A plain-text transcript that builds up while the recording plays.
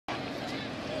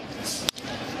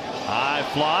High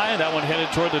fly. That one headed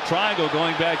toward the triangle.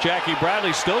 Going back. Jackie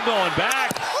Bradley still going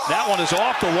back. That one is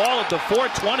off the wall at the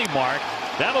 420 mark.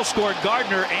 That'll score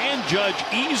Gardner and Judge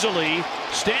easily.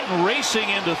 Stanton racing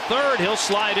into third. He'll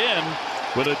slide in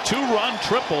with a 2-run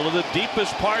triple to the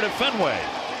deepest part of Fenway.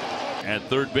 At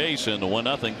third base in the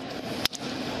 1-0.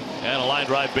 And a line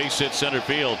drive base hit center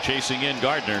field, chasing in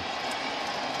Gardner.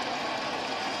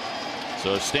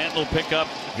 So Stanton will pick up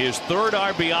his third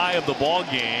RBI of the ball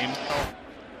game.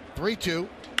 3-2.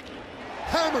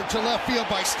 Hammered to left field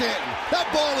by Stanton. That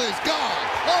ball is gone.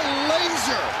 A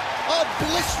laser. A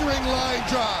blistering line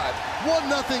drive.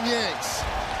 1-0 Yanks.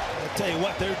 I'll tell you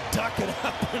what, they're ducking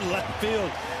up in left field.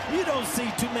 You don't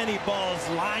see too many balls,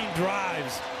 line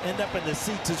drives, end up in the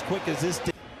seats as quick as this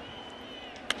did.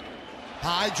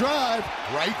 High drive,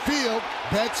 right field,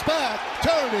 Betts back,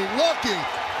 turning, looking.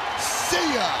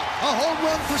 See ya! A home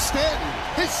run for Stanton,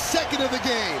 his second of the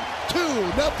game.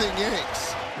 2-0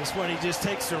 Yanks. This one he just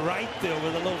takes to right field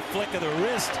with a little flick of the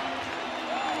wrist.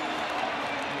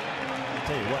 I'll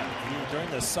tell you what, during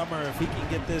the summer, if he can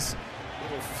get this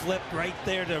little flip right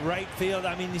there to right field,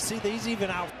 I mean, you see, he's even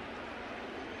out.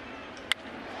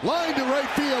 Line to right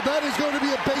field, that is going to be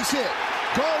a base hit.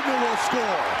 Gardner will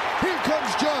score. Here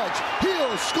comes Judge,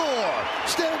 he'll score.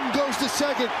 Stanton goes to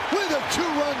second with a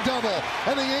 2-run double,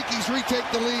 and the Yankees retake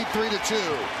the lead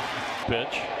 3-2.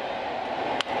 Pitch.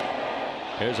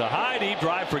 Here's a high deep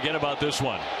drive. Forget about this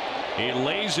one. He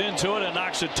lays into it and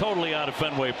knocks it totally out of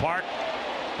Fenway Park.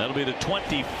 That'll be the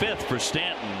 25th for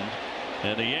Stanton,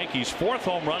 and the Yankees' 4th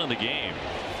home run in the game.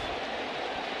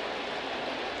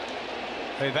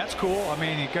 Hey, that's cool. I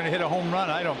mean, you're going to hit a home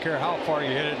run. I don't care how far you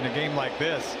hit it in a game like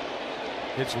this.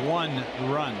 It's 1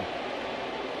 run.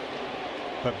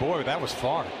 But boy, that was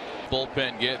far.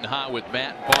 Bullpen getting hot with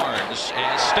Matt Barnes,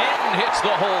 and Stanton hits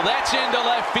the hole. That's into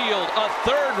left field. A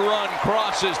 3rd run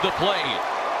crosses the plate.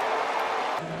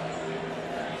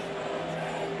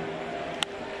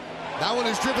 That one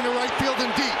is driven to right field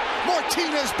and deep.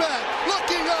 Martinez back,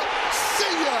 looking up.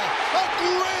 See ya! A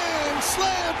grand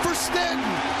slam for Stanton,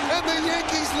 and the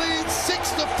Yankees lead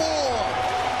 6-4.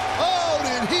 Oh,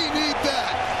 did he need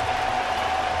that?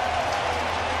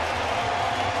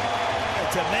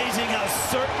 It's amazing how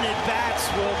certain at-bats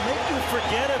will make you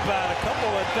forget about a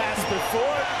couple of at-bats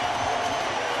before.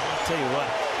 I'll tell you what,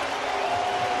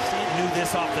 Stanton knew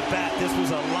this off the bat. This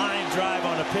was a line drive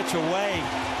on a pitch away.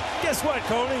 Guess what,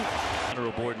 Cody?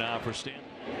 Aboard now for Stanton.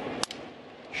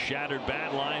 Shattered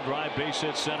bat, line drive, base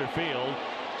hit center field.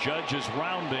 Judge is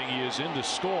rounding. He is in to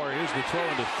score. Here's the throw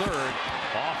into third.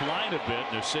 Offline a bit,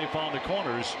 and they're safe on the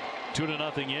corners.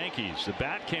 2-0 Yankees. The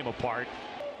bat came apart.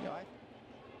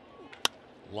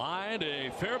 Line,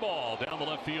 a fair ball down the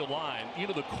left field line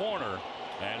into the corner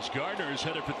as Gardner is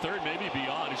headed for third, maybe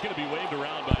beyond. He's going to be waved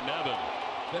around by Nevin.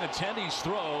 Benintendi's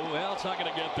throw, well, it's not going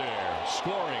to get there.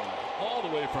 Scoring all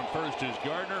the way from first is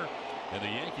Gardner, and the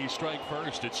Yankees strike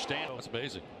first. It's Stanton. That's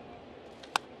amazing.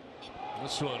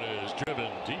 This one is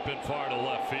driven deep and far to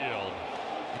left field.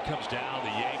 It comes down.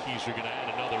 The Yankees are going to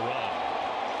add another run.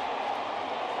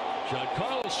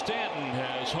 Giancarlo Stanton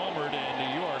has homered,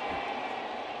 and New York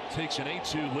takes an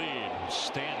 8-2 lead.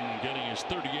 Stanton getting his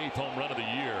 38th home run of the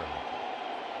year.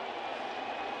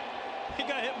 He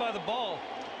got hit by the ball.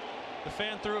 The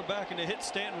fan threw it back and it hit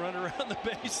Stanton running around the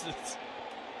bases.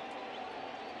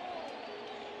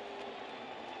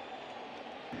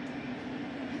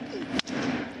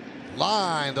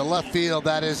 Line to left field.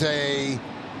 That is a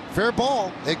fair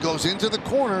ball. It goes into the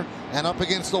corner and up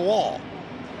against the wall.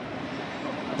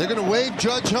 They're going to wave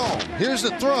Judge home. Here's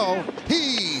the throw.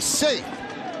 He's safe.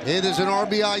 It is an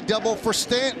RBI double for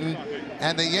Stanton,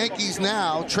 and the Yankees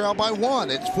now trail by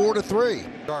 1. It's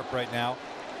 4-3. Sharp right now.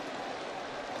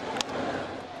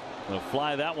 They'll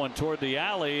fly that one toward the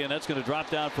alley, and that's going to drop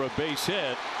down for a base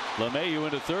hit. LeMahieu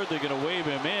into third. They're going to wave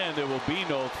him in. There will be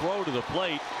no throw to the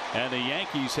plate, and the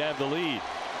Yankees have the lead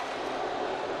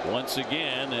once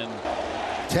again. And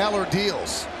Taylor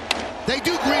deals. They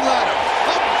do green light him.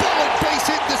 A bullet base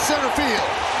hit to center field.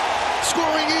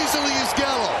 Scoring easily is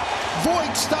Gallo.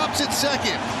 Voigt stops at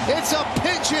second. It's a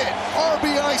pinch hit.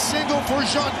 RBI single for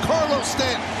Giancarlo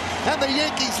Stanton, and the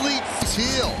Yankees lead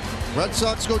heel. Red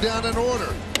Sox go down in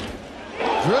order.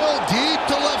 Drill deep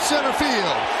to left center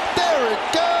field. There it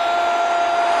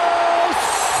goes.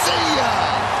 See ya!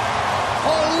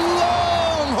 A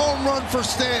long home run for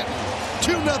Stanton.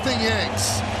 2-0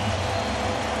 Yanks.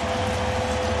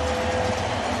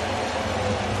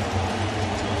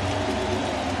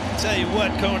 Tell you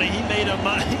what, Coney, he made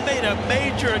a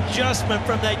major adjustment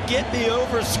from that get me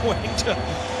over swing to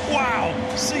wow.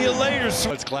 See you later.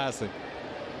 It's classic.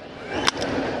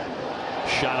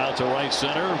 shot out to right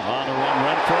center. On the run,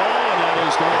 Renfroe, and that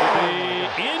is going to be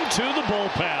into the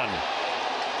bullpen.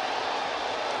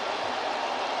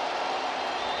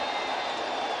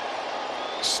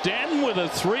 Stanton with a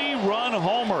 3-run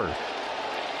homer.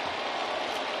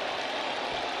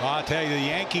 I'll tell you, the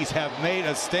Yankees have made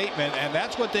a statement, and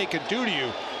that's what they could do to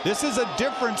you. This is a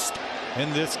difference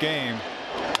in this game.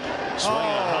 Swinging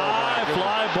a high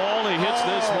fly ball. He hits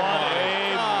this one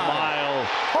a mile.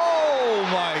 Oh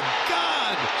my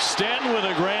God! Stanton with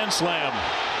a grand slam.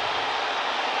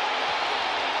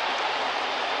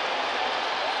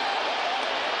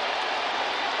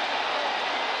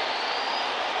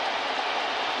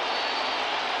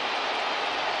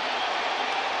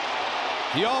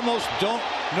 You almost don't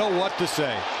know what to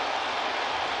say.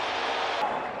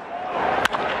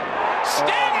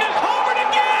 Stanton is homered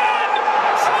again!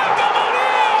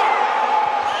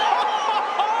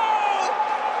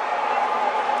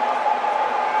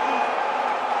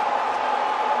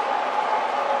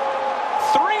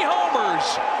 Three homers,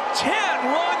 10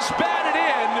 runs batted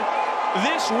in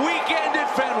this weekend at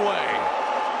Fenway.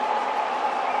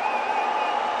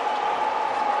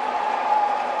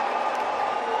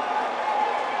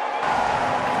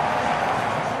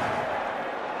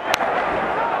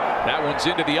 That one's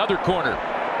into the other corner.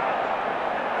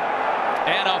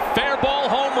 And a fair ball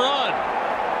home run.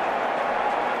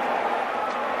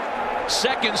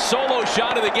 Second solo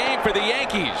shot of the game for the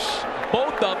Yankees.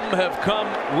 Both of them have come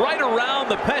right around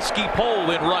the pesky pole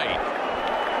in right.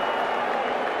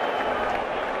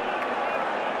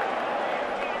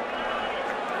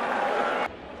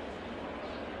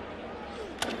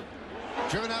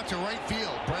 Driven out to right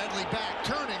field. Bradley back,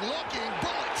 turning, looking,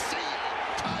 bullet, see ya.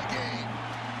 Tie game.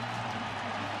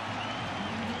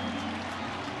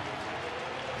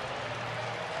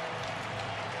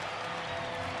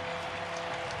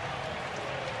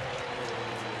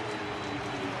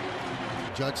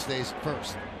 Judge stays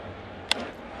first.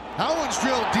 That one's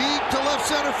drilled deep to left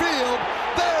center field.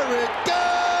 There it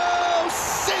goes.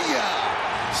 See ya.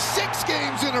 6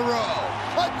 games in a row.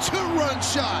 A 2-run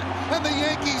shot, and the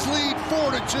Yankees lead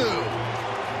 4-2.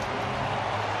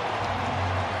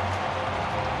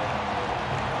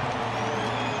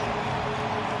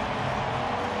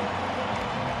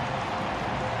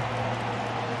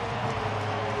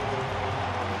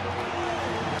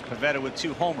 Pivetta with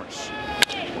 2 homers.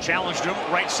 Challenged him,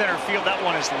 right center field. That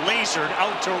one is lasered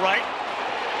out to right.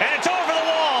 And it's over the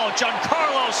wall.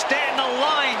 Giancarlo Stanton, a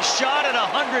line shot at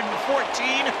 114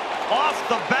 off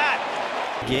the bat.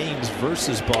 Games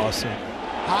versus Boston.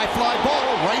 High fly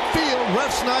ball, right field.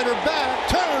 Ref Snyder back,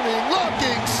 turning,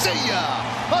 looking, see ya.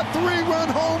 A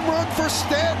 3-run home run for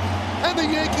Stanton, and the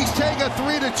Yankees take a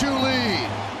 3-2 lead.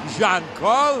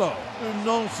 Giancarlo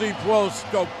non si può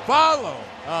scopare.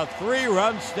 A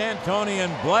 3-run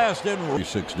Stantonian blast in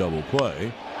 6 double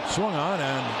play. Swung on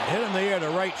and hit in the air to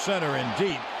right center and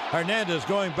deep. Hernandez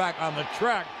going back on the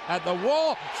track at the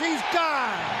wall. She's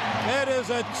gone. It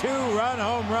is a 2-run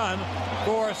home run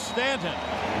for Stanton.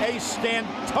 A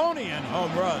Stantonian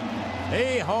home run.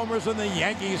 He homers and the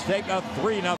Yankees take a 3-0.